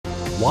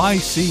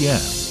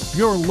YCN,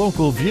 your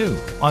local view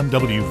on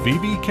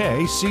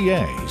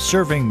WVBK-CA,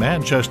 serving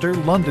Manchester,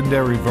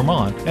 Londonderry,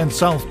 Vermont, and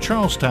South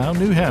Charlestown,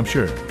 New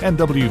Hampshire, and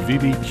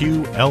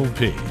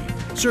WVBQ-LP,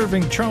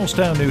 serving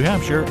Charlestown, New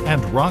Hampshire,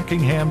 and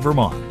Rockingham,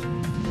 Vermont.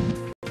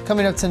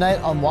 Coming up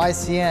tonight on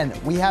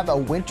YCN, we have a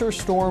winter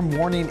storm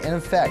warning in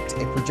effect,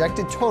 a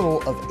projected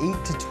total of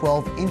 8 to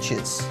 12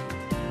 inches.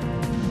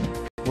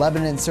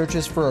 Lebanon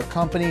searches for a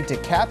company to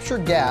capture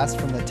gas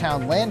from the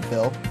town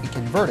landfill and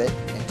convert it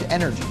into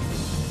energy.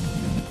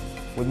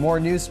 With more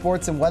news,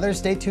 sports, and weather,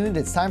 stay tuned.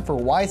 It's time for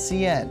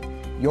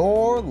YCN,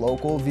 your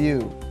local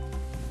view.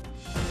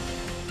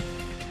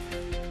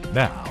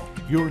 Now,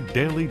 your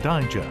daily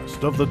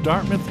digest of the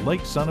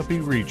Dartmouth-Lake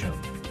Sunapee region.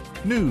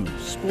 News,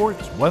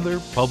 sports,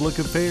 weather, public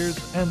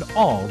affairs, and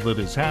all that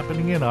is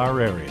happening in our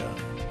area.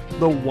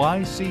 The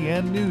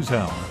YCN News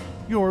Hour,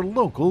 your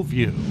local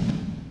view.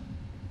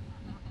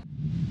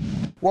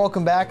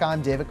 Welcome back.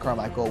 I'm David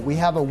Carmichael. We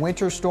have a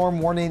winter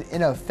storm warning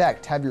in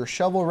effect. Have your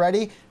shovel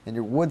ready and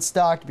your wood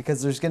stocked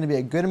because there's going to be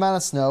a good amount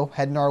of snow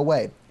heading our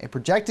way. A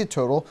projected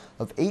total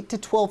of 8 to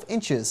 12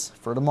 inches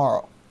for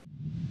tomorrow.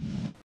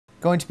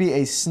 Going to be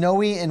a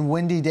snowy and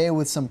windy day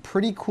with some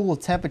pretty cool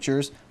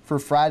temperatures. For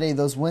Friday,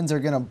 those winds are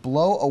going to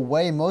blow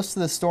away most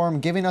of the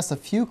storm, giving us a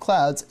few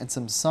clouds and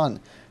some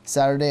sun.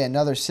 Saturday,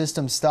 another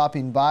system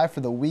stopping by for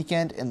the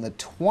weekend in the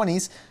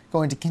 20s.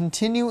 Going to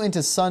continue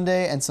into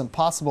Sunday and some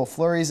possible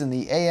flurries in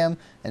the AM,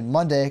 and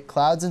Monday,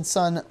 clouds and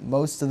sun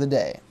most of the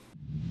day.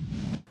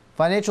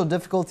 Financial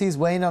difficulties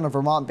weighing on a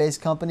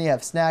Vermont-based company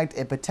have snagged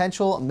a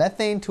potential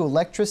methane to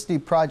electricity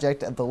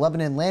project at the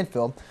Lebanon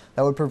landfill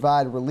that would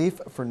provide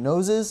relief for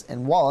noses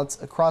and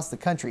wallets across the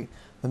country.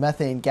 The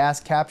methane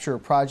gas capture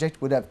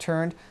project would have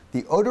turned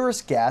the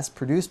odorous gas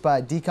produced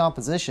by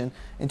decomposition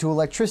into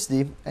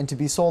electricity and to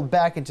be sold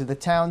back into the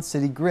town's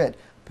city grid,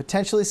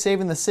 potentially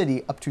saving the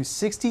city up to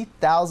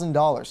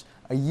 $60,000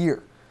 a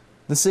year.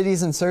 The city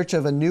is in search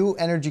of a new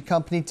energy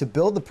company to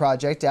build the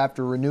project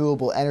after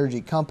renewable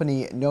energy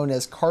company known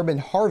as Carbon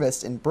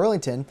Harvest in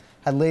Burlington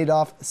had laid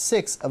off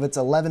 6 of its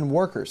 11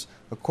 workers.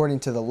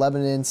 According to the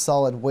Lebanon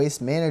Solid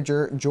Waste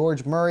Manager,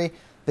 George Murray,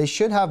 they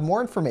should have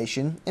more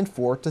information in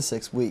 4 to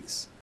 6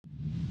 weeks.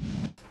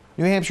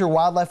 New Hampshire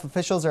wildlife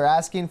officials are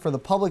asking for the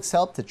public's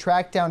help to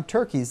track down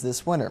turkeys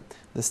this winter.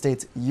 The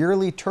state's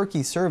yearly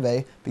turkey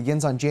survey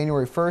begins on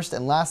January 1st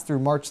and lasts through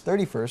March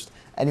 31st.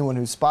 Anyone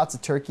who spots a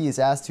turkey is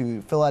asked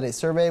to fill out a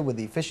survey with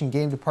the Fish and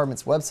Game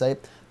Department's website.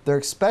 They're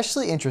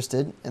especially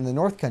interested in the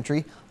North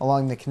Country,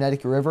 along the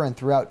Connecticut River and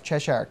throughout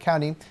Cheshire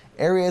County,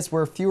 areas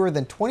where fewer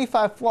than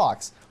 25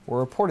 flocks were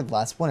reported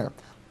last winter.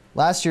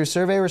 Last year's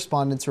survey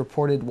respondents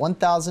reported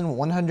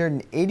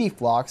 1,180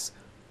 flocks,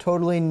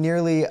 totaling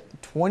nearly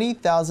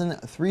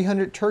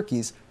 20,300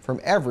 turkeys from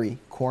every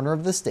corner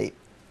of the state.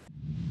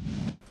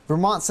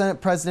 Vermont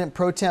Senate President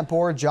Pro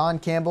Tempore John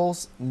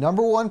Campbell's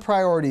 #1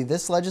 priority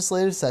this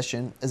legislative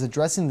session is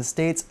addressing the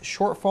state's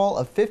shortfall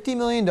of $50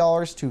 million to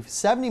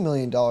 $70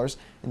 million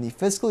in the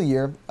fiscal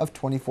year of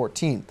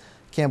 2014.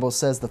 Campbell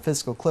says the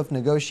fiscal cliff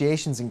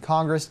negotiations in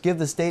Congress give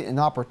the state an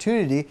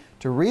opportunity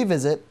to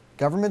revisit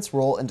government's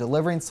role in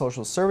delivering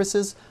social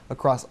services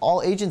across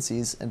all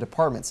agencies and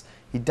departments.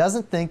 He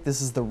doesn't think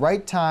this is the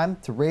right time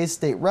to raise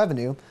state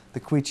revenue. The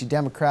Quechee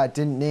Democrat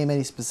didn't name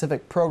any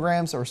specific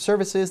programs or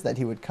services that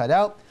he would cut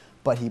out,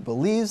 but he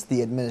believes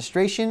the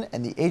administration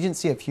and the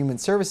Agency of Human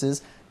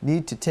Services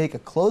need to take a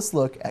close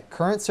look at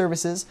current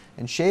services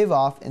and shave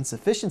off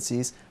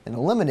insufficiencies and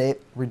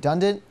eliminate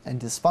redundant and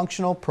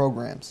dysfunctional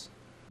programs.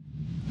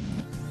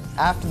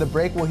 After the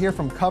break, we'll hear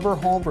from Cover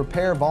Home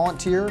Repair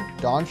volunteer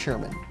Don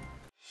Sherman.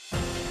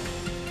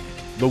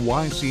 The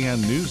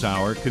YCN News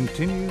Hour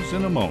continues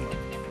in a moment.